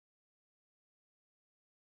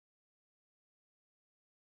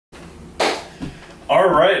All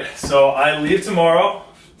right, so I leave tomorrow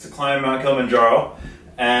to climb Mount Kilimanjaro,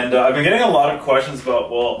 and I've been getting a lot of questions about,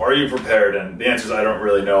 well, are you prepared? And the answer is I don't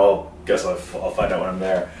really know. Guess I'll find out when I'm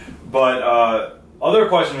there. But other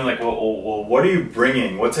questions are like, well, what are you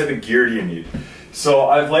bringing? What type of gear do you need? So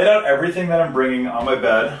I've laid out everything that I'm bringing on my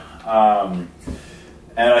bed, and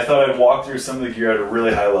I thought I'd walk through some of the gear at a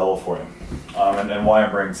really high level for you, and why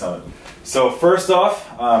I'm bringing some of it. So first off,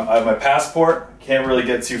 I have my passport. Can't really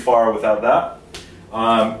get too far without that.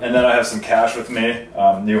 And then I have some cash with me,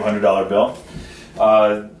 new $100 bill.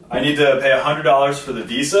 I need to pay $100 for the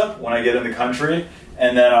visa when I get in the country,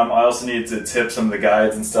 and then I also need to tip some of the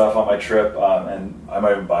guides and stuff on my trip, and I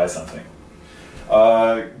might even buy something.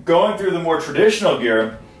 Going through the more traditional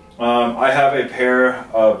gear, I have a pair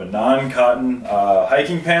of non-cotton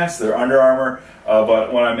hiking pants. They're Under Armour,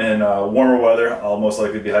 but when I'm in warmer weather, I'll most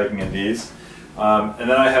likely be hiking in these. And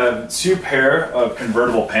then I have two pair of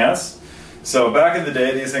convertible pants. So back in the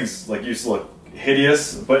day, these things used to look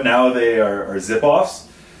hideous, but now they are zip-offs.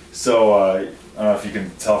 So I don't know if you can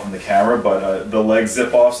tell from the camera, but the legs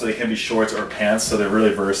zip off so they can be shorts or pants, so they're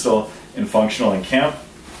really versatile and functional in camp.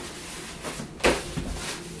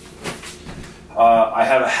 I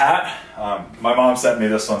have a hat. My mom sent me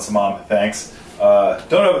this one, so Mom, thanks.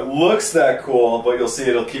 Don't know if it looks that cool, but you'll see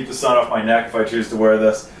it'll keep the sun off my neck if I choose to wear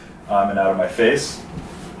this and out of my face.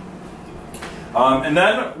 And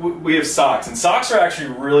then we have socks, and socks are actually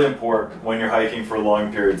really important when you're hiking for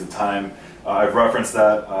long periods of time. I've referenced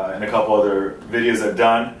that in a couple other videos I've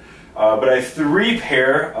done. But I have three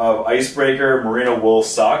pair of icebreaker merino wool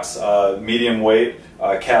socks, medium weight,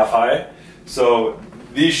 calf high. So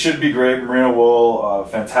these should be great. Merino wool,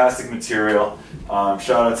 fantastic material.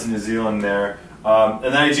 Shout out to New Zealand there. And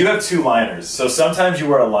then I do have two liners. So sometimes you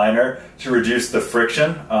wear a liner to reduce the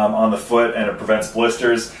friction on the foot, and it prevents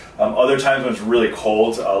blisters. Other times when it's really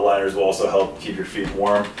cold, liners will also help keep your feet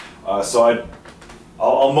warm. So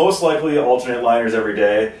I'll most likely alternate liners every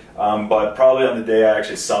day, but probably on the day I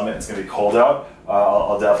actually summit, it's going to be cold out,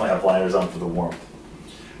 I'll definitely have liners on for the warmth.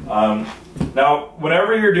 Now,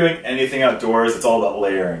 whenever you're doing anything outdoors, it's all about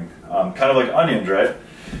layering, kind of like onions, right?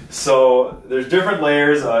 So there's different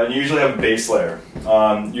layers, and you usually have a base layer.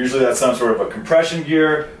 Usually that's some sort of a compression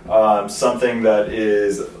gear, something that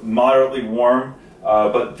is moderately warm,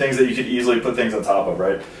 but things that you could easily put things on top of,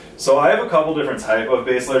 right? So I have a couple different type of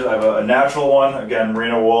base layers. I have a natural one, again,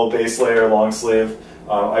 merino wool base layer, long sleeve.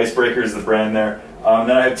 Icebreaker is the brand there.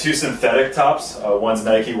 Then I have two synthetic tops. One's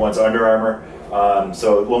Nike, one's Under Armour.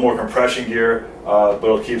 So a little more compression gear, but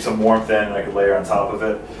it'll keep some warmth in, and I can layer on top of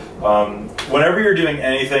it. Whenever you're doing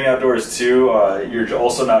anything outdoors too, you're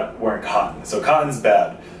also not wearing cotton. So cotton's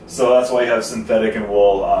bad. So that's why you have synthetic and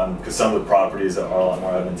wool, because some of the properties are a lot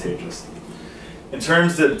more advantageous. In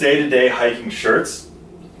terms of day-to-day hiking shirts,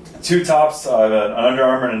 two tops, an Under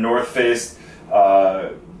Armour and a North Face.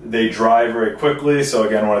 They dry very quickly, so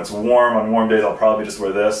again, when it's warm, on warm days, I'll probably just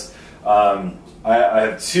wear this. I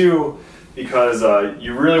have two because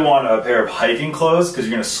you really want a pair of hiking clothes because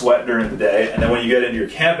you're going to sweat during the day, and then when you get into your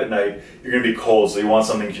camp at night, you're going to be cold, so you want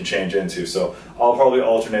something you can change into. So I'll probably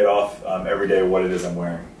alternate off every day what it is I'm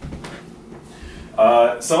wearing.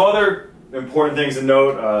 Some other important things to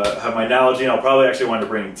note, I have my Nalgene. I'll probably actually wind up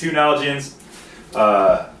bringing two Nalgenes.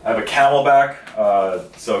 I have a Camelback,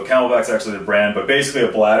 so Camelback's actually the brand, but basically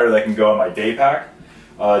a bladder that can go in my day pack.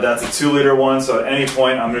 That's a 2-liter one, so at any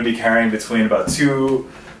point I'm going to be carrying between about 3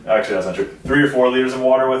 or 4 liters of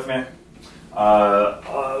water with me.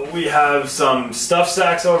 We have some stuff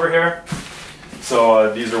sacks over here.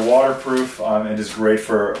 So these are waterproof and just great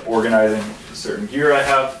for organizing certain gear I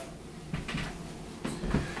have.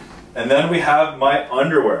 And then we have my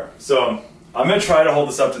underwear. So I'm going to try to hold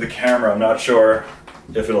this up to the camera. I'm not sure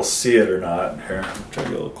if it'll see it or not. Here, I'll try to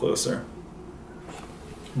get a little closer.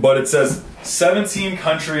 But it says 17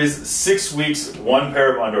 countries, 6 weeks, 1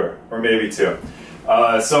 pair of underwear, or maybe 2.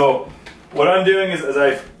 So what I'm doing is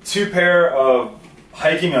I have 2 pair of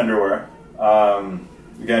hiking underwear.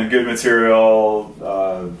 Again, good material,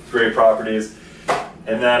 great properties.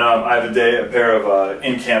 And then I have a pair of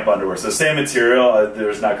in-camp underwear. So same material,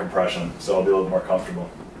 there's not compression, so I'll be a little more comfortable.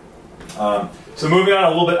 So moving on a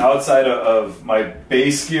little bit outside of my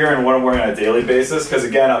base gear and what I'm wearing on a daily basis, because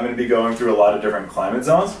again, I'm going to be going through a lot of different climate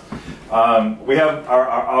zones. We have our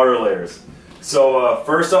outer layers. So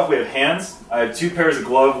first off, we have hands. I have 2 pairs of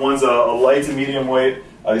gloves. One's a light to medium weight.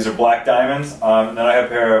 These are black diamonds. And then I have a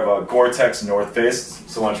pair of Gore-Tex North Face,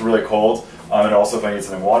 so when it's really cold, and also if I need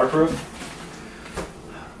something waterproof.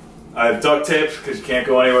 I have duct tape, because you can't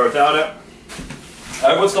go anywhere without it.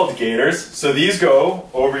 I have what's called gaiters. So these go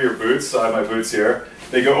over your boots. So I have my boots here.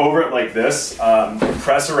 They go over it like this,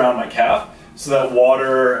 press around my calf. so that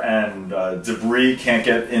water and debris can't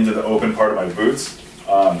get into the open part of my boots.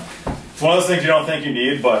 It's one of those things you don't think you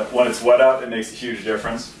need, but when it's wet out, it makes a huge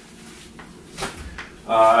difference.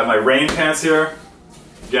 I have my rain pants here.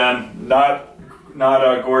 Again, not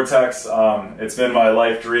Gore-Tex. It's been my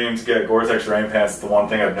life dream to get Gore-Tex rain pants. It's the one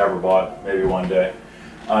thing I've never bought, maybe one day.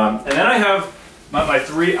 And then I have my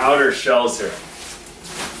 3 outer shells here,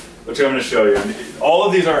 which I'm going to show you. And all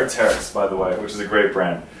of these are Arc'teryx, by the way, which is a great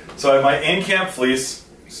brand. So I have my in-camp fleece,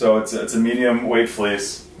 so it's a medium weight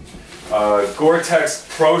fleece. Gore-Tex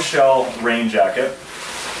Pro Shell rain jacket.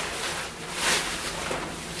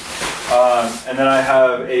 And then I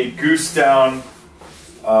have a Goose Down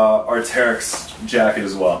Arc'teryx jacket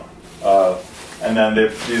as well. And then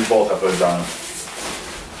these both have hoods on them.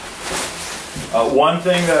 One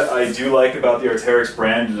thing that I do like about the Arc'teryx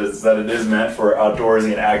brand is that it is meant for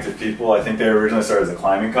outdoorsy and active people. I think they originally started as a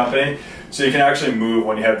climbing company, so you can actually move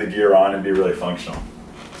when you have the gear on and be really functional.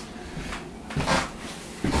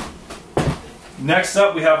 Next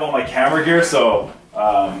up, we have all my camera gear. So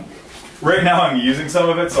right now I'm using some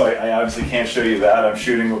of it, so I obviously can't show you that. I'm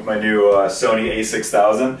shooting with my new Sony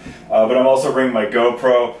a6000, but I'm also bringing my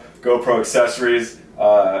GoPro accessories,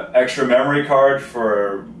 extra memory card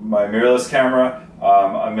for my mirrorless camera.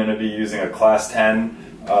 I'm going to be using a Class 10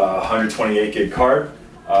 128 gig card.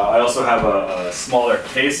 I also have a smaller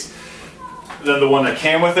case than the one that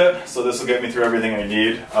came with it, so this will get me through everything I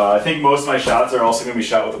need. I think most of my shots are also going to be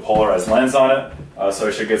shot with a polarized lens on it, so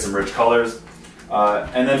I should get some rich colors.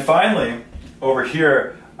 And then finally, over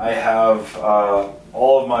here, I have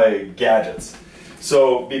all of my gadgets.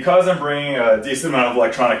 So because I'm bringing a decent amount of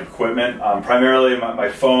electronic equipment, primarily my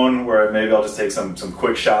phone, where maybe I'll just take some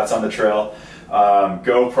quick shots on the trail,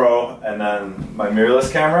 GoPro, and then my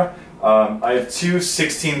mirrorless camera. I have 2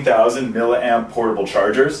 16,000 milliamp portable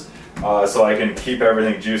chargers, so I can keep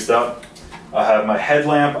everything juiced up. I have my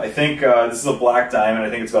headlamp. I think this is a black diamond.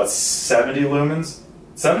 I think it's about 70 lumens,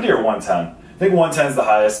 70 or 110. I think 110 is the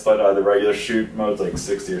highest, but the regular shoot mode's like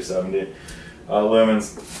 60 or 70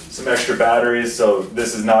 lumens. Some extra batteries, so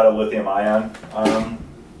this is not a lithium-ion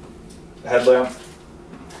headlamp.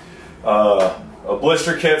 A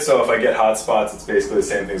blister kit, so if I get hot spots, it's basically the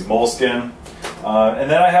same thing as moleskin. And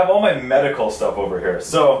then I have all my medical stuff over here.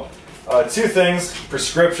 So 2 things,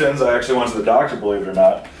 prescriptions. I actually went to the doctor, believe it or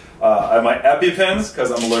not. I have my EpiPens,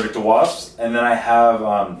 because I'm allergic to wasps, and then I have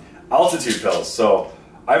altitude pills. So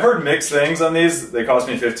I've heard mixed things on these. They cost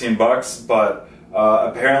me 15 bucks, but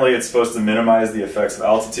apparently it's supposed to minimize the effects of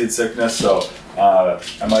altitude sickness, so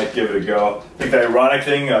I might give it a go. I think the ironic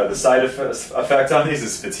thing, the side effect on these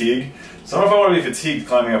is fatigue. So I don't know if I want to be fatigued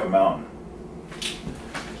climbing up a mountain.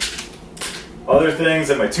 Other things,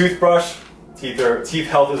 like my toothbrush. Teeth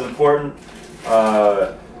health is important.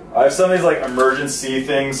 I have some of these like emergency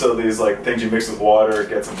things, so these like things you mix with water,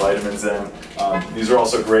 get some vitamins in. These are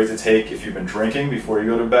also great to take if you've been drinking before you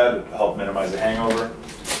go to bed to help minimize a hangover.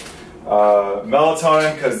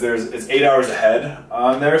 Melatonin, because it's 8 hours ahead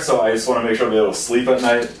on there, so I just want to make sure I'll be able to sleep at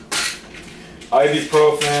night.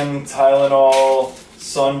 Ibuprofen, Tylenol,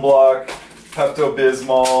 sunblock,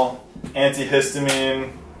 Pepto-Bismol,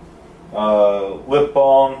 antihistamine, lip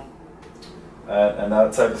balm, and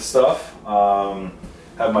that type of stuff.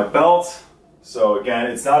 Have my belt. So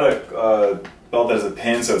again, it's not a belt that has a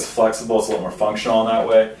pin, so it's flexible. It's a lot more functional in that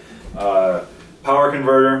way. Power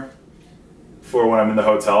converter for when I'm in the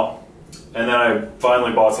hotel. And then I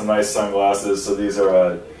finally bought some nice sunglasses. So these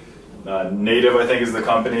are Native, I think is the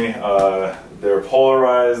company. They're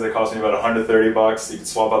polarized. They cost me about 130 bucks. You can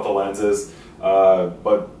swap out the lenses.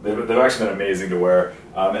 But they've actually been amazing to wear.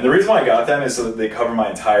 And the reason why I got them is so that they cover my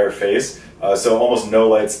entire face. So almost no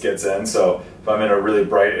lights gets in. So if I'm in a really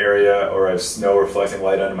bright area or I have snow reflecting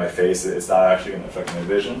light onto my face, it's not actually going to affect my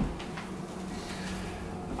vision.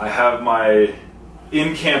 I have my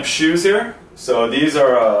in-camp shoes here. So these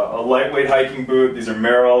are a lightweight hiking boot. These are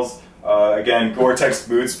Merrell's. Again, Gore-Tex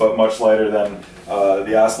boots, but much lighter than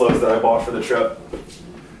the Aslos that I bought for the trip.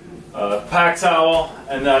 Pack towel,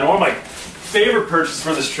 and then one of my favorite purchases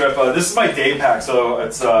for this trip, this is my day pack. So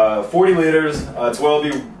it's 40 liters. It's what I'll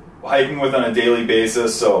be hiking with on a daily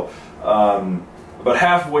basis. So about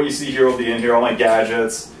half of what you see here will be in here, all my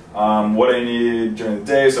gadgets, what I need during the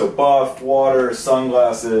day. So buff, water,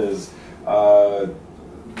 sunglasses,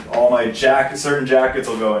 all my jackets, certain jackets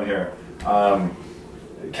will go in here.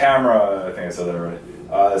 Camera, I think I said that already.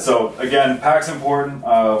 So again, pack's important.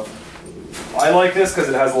 I like this because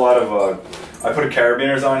it has a lot of, I put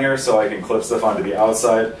carabiners on here so I can clip stuff onto the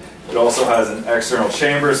outside. It also has an external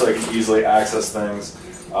chamber so I can easily access things.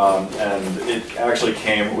 And it actually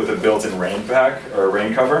came with a built-in rain pack, or a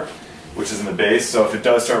rain cover. which is in the base. So if it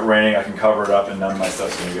does start raining, I can cover it up and none of my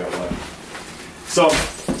stuff's gonna get wet. So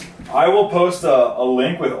I will post a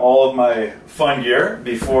link with all of my fun gear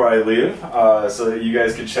before I leave, so that you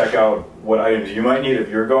guys can check out what items you might need if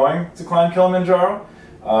you're going to climb Kilimanjaro.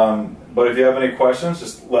 But if you have any questions,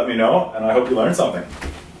 just let me know, and I hope you learned something.